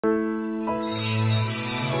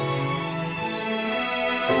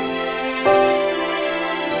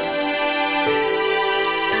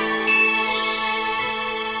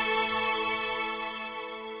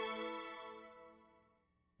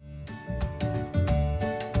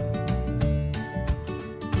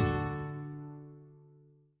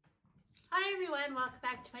everyone, welcome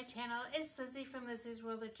back to my channel. It's Lizzie from Lizzie's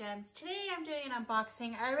World of Gems. Today I'm doing an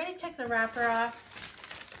unboxing. I already took the wrapper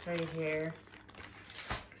off. It's right here.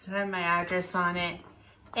 Because I have my address on it.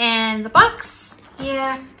 And the box,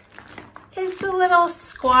 yeah, it's a little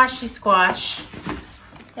squashy squash.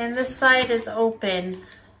 And this side is open.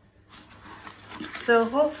 So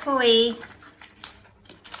hopefully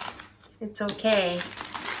it's okay.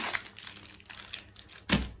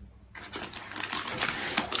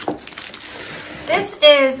 This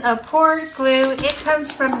is a poured glue. It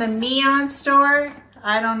comes from the Meian Store.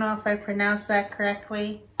 I don't know if I pronounced that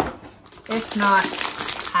correctly. If not,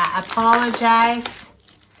 I apologize.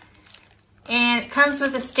 And it comes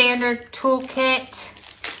with a standard toolkit.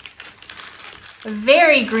 A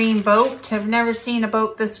very green boat. I've never seen a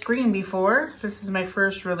boat this green before. This is my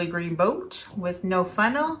first really green boat with no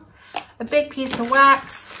funnel. A big piece of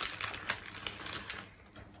wax.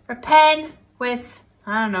 A pen with,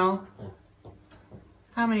 I don't know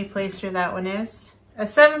how many placer that one is. A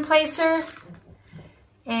 7-placer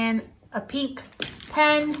and a pink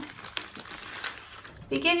pen.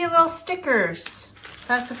 They give you little stickers.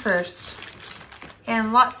 That's the first.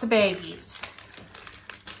 And lots of baggies.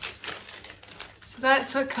 So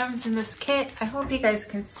that's what comes in this kit. I hope you guys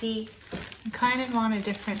can see. I'm kind of on a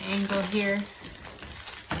different angle here.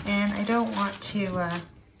 And I don't want to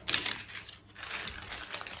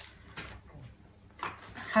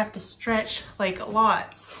have to stretch like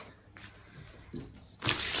lots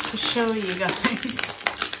to show you guys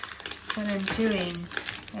what I'm doing.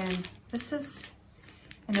 And this is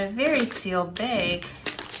in a very sealed bag.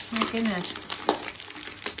 My goodness.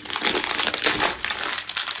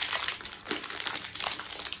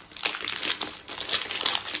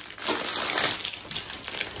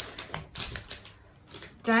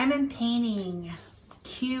 Diamond painting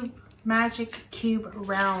cube, magic cube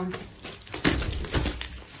round.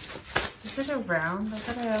 Is it a round? I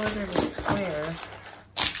thought I ordered a square.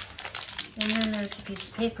 And then there's a piece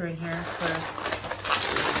of paper in here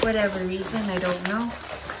for whatever reason, I don't know.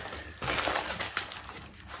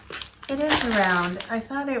 It is a round. I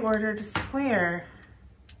thought I ordered a square.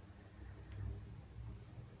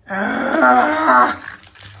 Now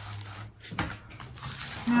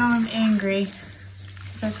I'm angry.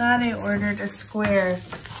 I thought I ordered a square.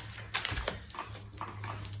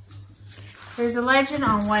 There's a legend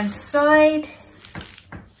on one side.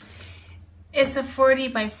 It's a 40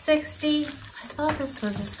 by 60. I thought this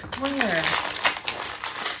was a square.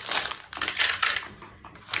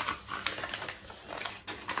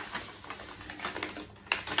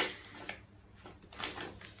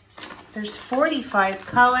 There's 45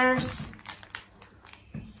 colors.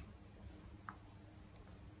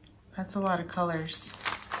 That's a lot of colors.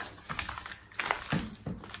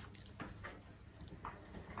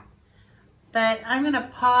 But I'm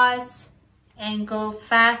gonna pause and go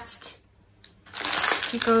fast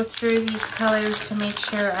to go through these colors to make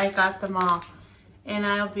sure I got them all. And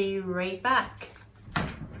I'll be right back.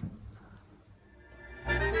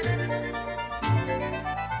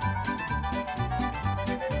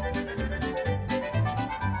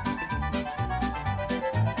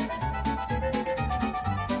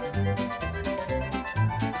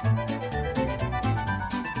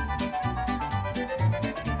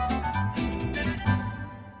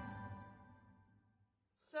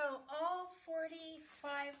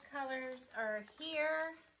 Colors are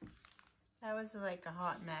here. That was like a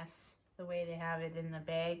hot mess the way they have it in the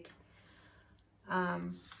bag.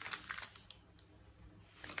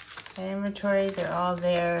 The inventory, they're all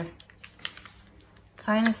there.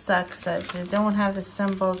 Kind of sucks that they don't have the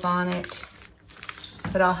symbols on it,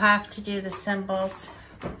 but I'll have to do the symbols.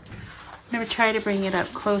 I'm gonna try to bring it up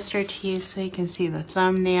closer to you so you can see the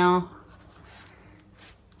thumbnail.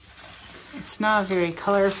 It's not very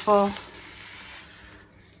colorful.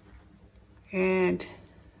 And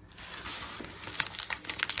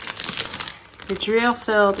the drill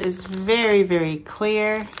field is very, very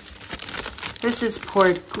clear. This is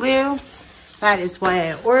poured glue. That is why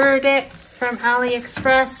I ordered it from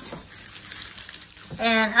AliExpress.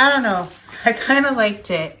 And I don't know, I kind of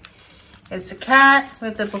liked it. It's a cat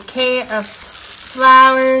with a bouquet of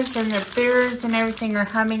flowers and the birds and everything are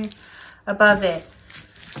humming above it.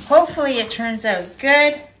 Hopefully it turns out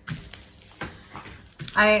good.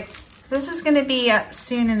 This is going to be up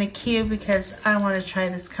soon in the queue because I want to try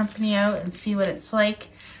this company out and see what it's like.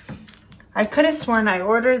 I could have sworn I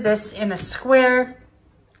ordered this in a square,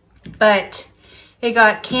 but it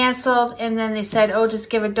got canceled and then they said, oh, just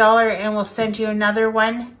give $1 and we'll send you another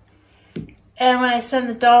one. And when I sent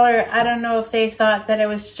the $1, I don't know if they thought that it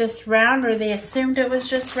was just round or they assumed it was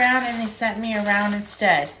just round and they sent me a round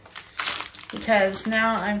instead. because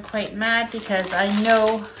now I'm quite mad because I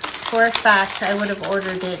know for a fact I would have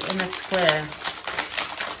ordered it in a square.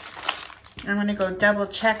 I'm gonna go double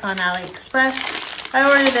check on AliExpress. I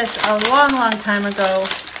ordered this a long, long time ago,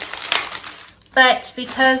 but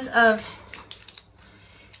because of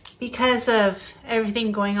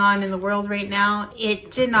everything going on in the world right now,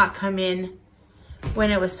 it did not come in when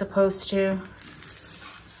it was supposed to.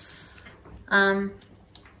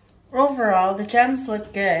 Overall, the gems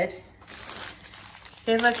look good.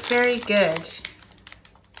 They look very good.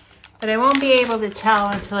 But I won't be able to tell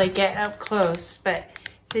until I get up close, but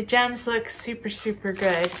the gems look super, super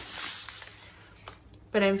good.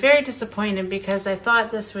 But I'm very disappointed because I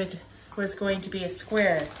thought this was going to be a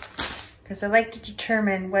square. Because I like to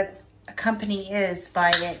determine what a company is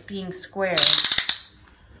by it being square.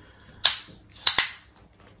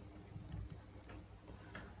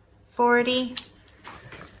 $40.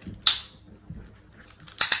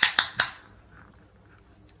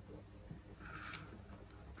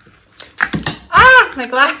 Ah, my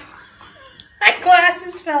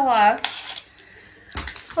glasses fell off.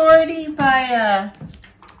 40 by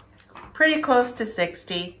pretty close to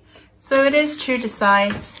 60. So it is true to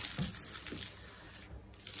size.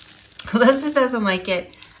 Alyssa doesn't like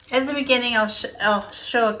it. At the beginning, I'll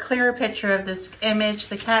show a clearer picture of this image.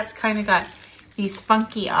 The cat's kind of got these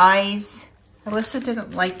funky eyes. Alyssa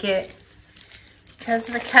didn't like it because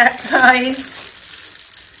of the cat's eyes.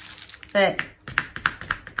 But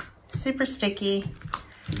super sticky.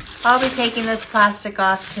 I'll be taking this plastic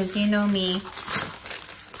off because you know me.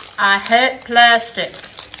 I hate plastic.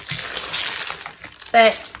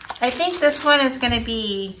 But I think this one is going to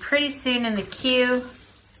be pretty soon in the queue.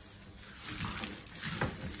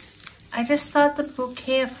 I just thought the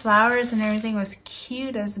bouquet of flowers and everything was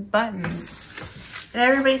cute as buttons. And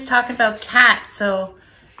everybody's talking about cat, so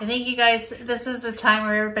I think you guys, this is the time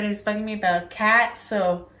where everybody was bugging me about cat,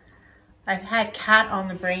 so I've had cat on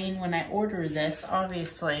the brain when I ordered this,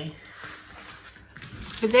 obviously.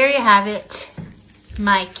 But there you have it.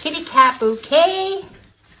 My kitty cat bouquet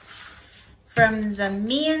from the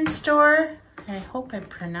Meian Store. I hope I'm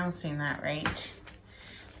pronouncing that right.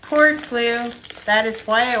 Poured glue. That is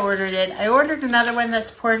why I ordered it. I ordered another one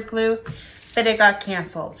that's poured glue, but it got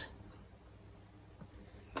canceled.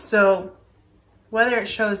 So whether it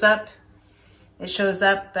shows up, but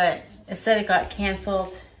it said it got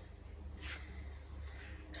canceled.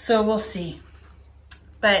 So we'll see.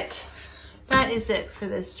 But that is it for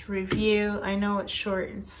this review. I know it's short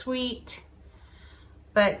and sweet,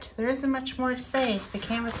 but there isn't much more to say. The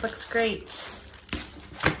canvas looks great.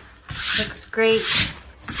 Looks great.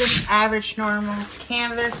 It's just average normal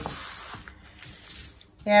canvas.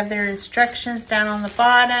 They have their instructions down on the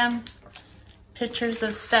bottom. Pictures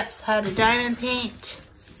of steps how to diamond paint.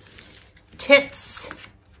 Tips.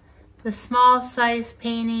 The small size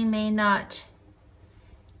painting may not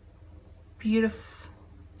beautiful.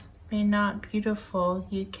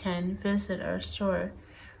 You can visit our store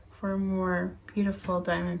for more beautiful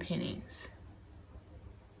diamond paintings.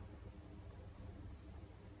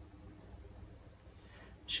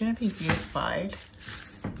 Shouldn't it be beautified?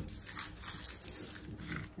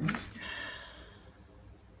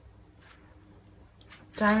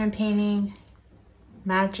 Diamond painting,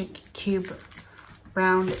 magic cube,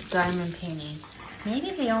 round diamond painting.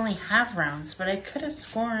 Maybe they only have rounds, but I could have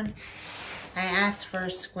sworn I asked for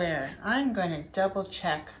a square. I'm going to double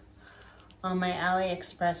check on my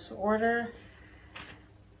AliExpress order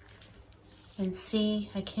and see.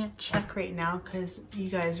 I can't check right now because you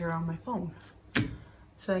guys are on my phone.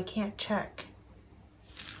 So I can't check.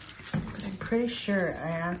 But I'm pretty sure I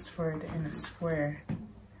asked for it in a square.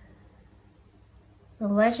 The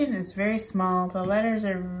legend is very small. The letters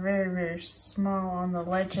are very, very small on the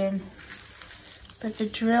legend. But the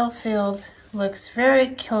drill field looks very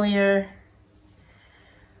clear.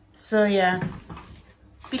 So yeah,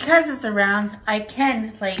 because it's a round, I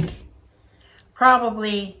can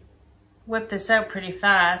probably whip this out pretty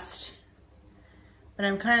fast. But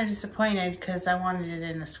I'm kind of disappointed because I wanted it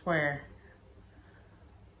in a square.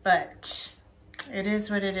 But it is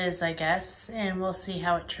what it is, I guess. And we'll see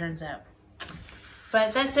how it turns out.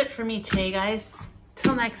 But that's it for me today, guys.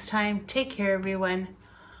 Till next time, take care, everyone.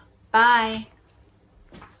 Bye.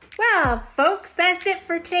 Well, folks, that's it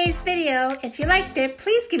for today's video. If you liked it,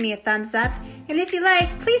 please give me a thumbs up. And if you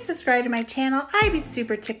like, please subscribe to my channel. I'd be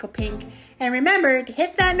super tickle pink. And remember to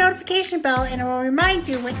hit that notification bell and it will remind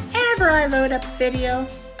you whenever I load up a video.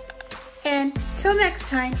 And till next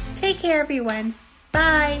time, take care, everyone.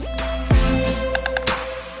 Bye.